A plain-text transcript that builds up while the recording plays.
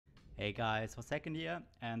Hey guys, for second year,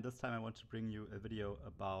 and this time I want to bring you a video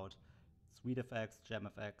about Sweetfx,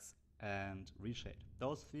 Gemfx, and Reshade.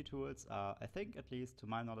 Those three tools are, I think, at least to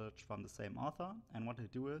my knowledge, from the same author, and what they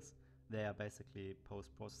do is they are basically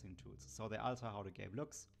post-processing tools. So they alter how the game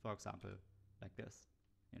looks, for example, like this,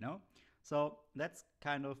 you know? So that's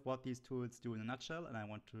kind of what these tools do in a nutshell, and I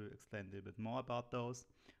want to explain a little bit more about those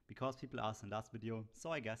because people asked in the last video,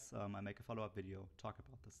 so I guess I make a follow-up video, talk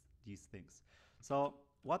about these things. So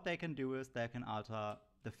what they can do is they can alter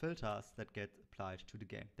the filters that get applied to the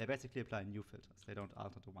game. They basically apply new filters. They don't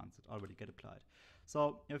alter the ones that already get applied.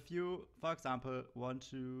 So if you, for example, want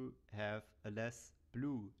to have a less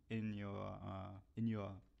blue in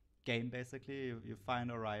your game, basically, you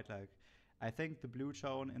find, alright, like, I think the blue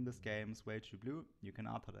tone in this game is way too blue, you can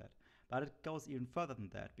alter that. But it goes even further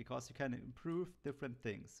than that, because you can improve different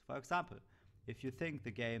things. For example, if you think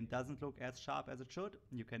the game doesn't look as sharp as it should,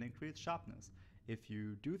 you can increase sharpness. If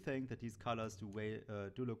you do think that these colors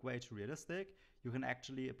do look way too realistic, you can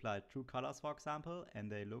actually apply true colors, for example,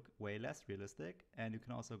 and they look way less realistic. And you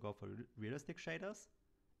can also go for realistic shaders,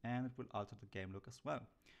 and it will alter the game look as well.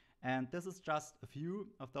 And this is just a few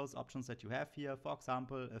of those options that you have here. For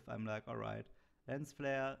example, if I'm like, all right, lens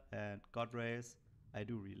flare and God rays, I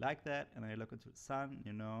do really like that. And I look into the sun,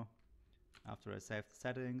 you know, after I save the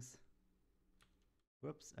settings.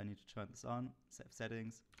 Whoops, I need to turn this on, save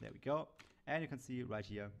settings, there we go. And you can see right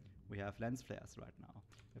here, we have lens flares right now.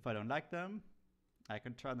 If I don't like them, I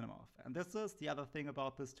can turn them off. And this is the other thing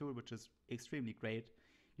about this tool, which is extremely great.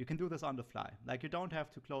 You can do this on the fly. Like, you don't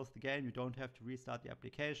have to close the game, you don't have to restart the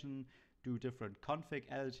application, do different config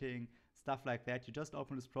editing, stuff like that. You just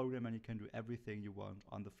open this program and you can do everything you want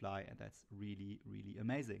on the fly, and that's really, really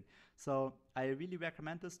amazing. So I really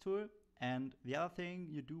recommend this tool. And the other thing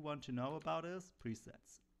you do want to know about is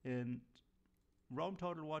presets. In Rome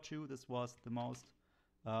Total War 2, this was the most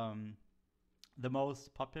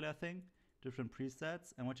popular thing, different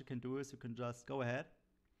presets. And what you can do is you can just go ahead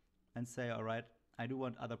and say, all right, I do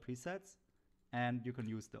want other presets, and you can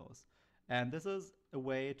use those. And this is a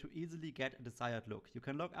way to easily get a desired look. You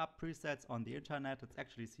can look up presets on the internet. Let's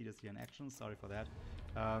actually see this here in action. Sorry for that.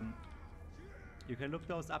 You can look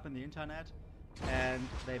those up in the internet, and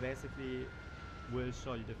they basically will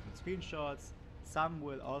show you different screenshots. Some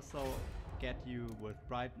will also get you with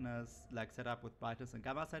brightness, like set up with brightness and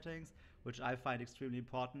gamma settings, which I find extremely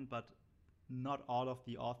important, but not all of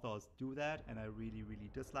the authors do that, and I really, really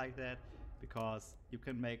dislike that, because you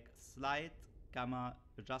can make slight gamma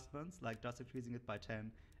adjustments, like just increasing it by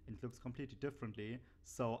 10, and it looks completely differently.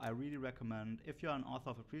 So I really recommend, if you're an author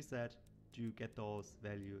of a preset, to get those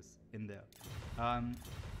values in there.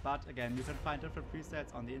 But again, you can find different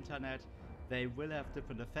presets on the internet. They will have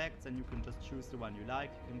different effects, and you can just choose the one you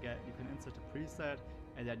like. You can insert a preset,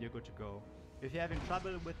 and then you're good to go. If you're having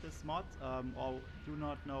trouble with this mod, or do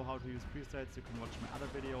not know how to use presets, you can watch my other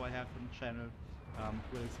video I have on the channel.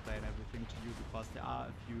 Will explain everything to you, because there are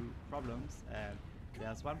a few problems, and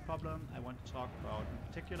there's one problem I want to talk about in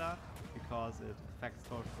particular, because it affects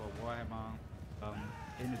Total War Warhammer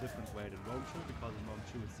in a different way than Rome 2, because in Rome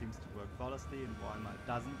 2 it seems to work flawlessly, in Warhammer it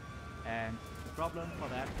doesn't. And the problem for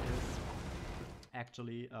that is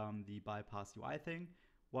actually the bypass UI thing.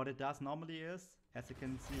 What it does normally is, as you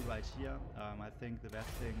can see right here, I think the best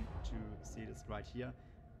thing to see is right here,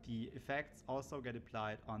 the effects also get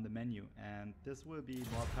applied on the menu, and this will be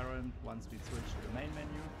more apparent once we switch to the main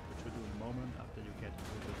menu, which we'll do in a moment after you get a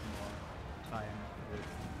little bit more time with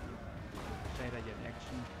the shader here in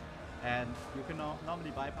action. And you can normally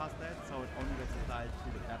bypass that, so it only gets applied to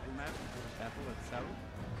the battle map, to the battle itself.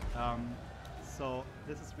 So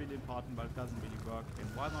this is really important, but it doesn't really work in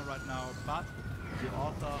Warhammer right now. But the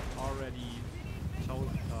author already told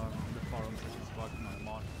in the forums that he's working on a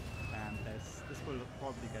mod, and this will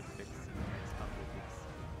probably get fixed in the next couple of weeks.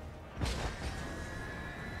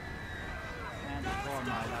 And before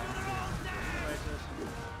my line is generated,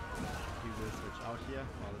 we will switch out here.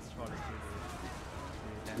 Well, let's try to do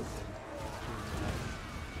the dancing.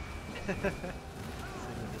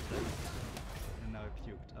 And now it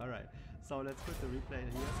puked. Alright, so let's put the replay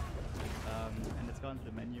here, and let's go into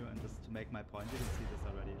the menu, and just to make my point, you can see this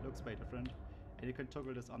already. It looks way different, and you can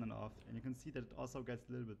toggle this on and off, and you can see that it also gets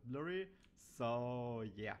a little bit blurry. So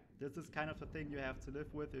yeah, this is kind of the thing you have to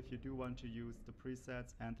live with if you do want to use the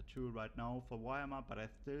presets and the tool right now for Warhammer, but I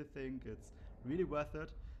still think it's really worth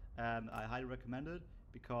it, and I highly recommend it,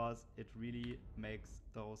 because it really makes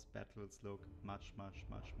those battles look much, much,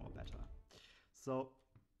 much more better. So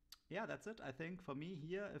yeah, that's it, I think, for me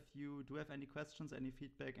here. If you do have any questions, any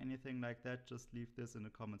feedback, anything like that, just leave this in the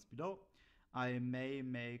comments below. I may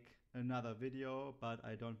make another video, but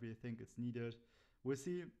I don't really think it's needed. We'll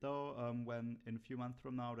see though, when in a few months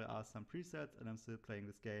from now there are some presets and I'm still playing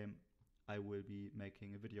this game, I will be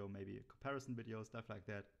making a video, maybe a comparison video, stuff like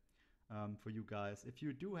that, for you guys. If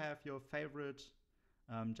you do have your favorite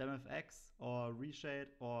Gemfx or Reshade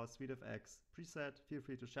or Sweetfx preset, feel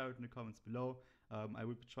free to share it in the comments below. I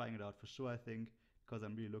will be trying it out for sure, I think, because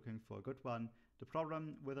I'm really looking for a good one. The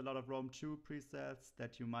problem with a lot of Rome 2 presets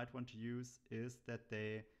that you might want to use is that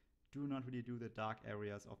they do not really do the dark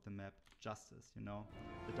areas of the map justice, you know?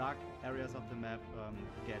 The dark areas of the map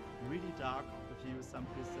get really dark if you use some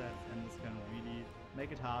presets, and this can really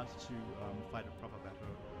make it hard to fight a proper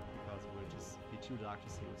battle, because it will just be too dark to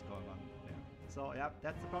see what's going on there. So yeah,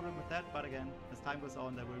 that's the problem with that, but again, as time goes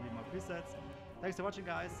on, there will be more presets. Thanks for watching,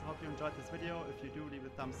 guys. Hope you enjoyed this video. If you do, leave a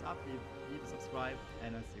thumbs up, leave a subscribe,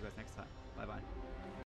 and I'll see you guys next time. Bye bye.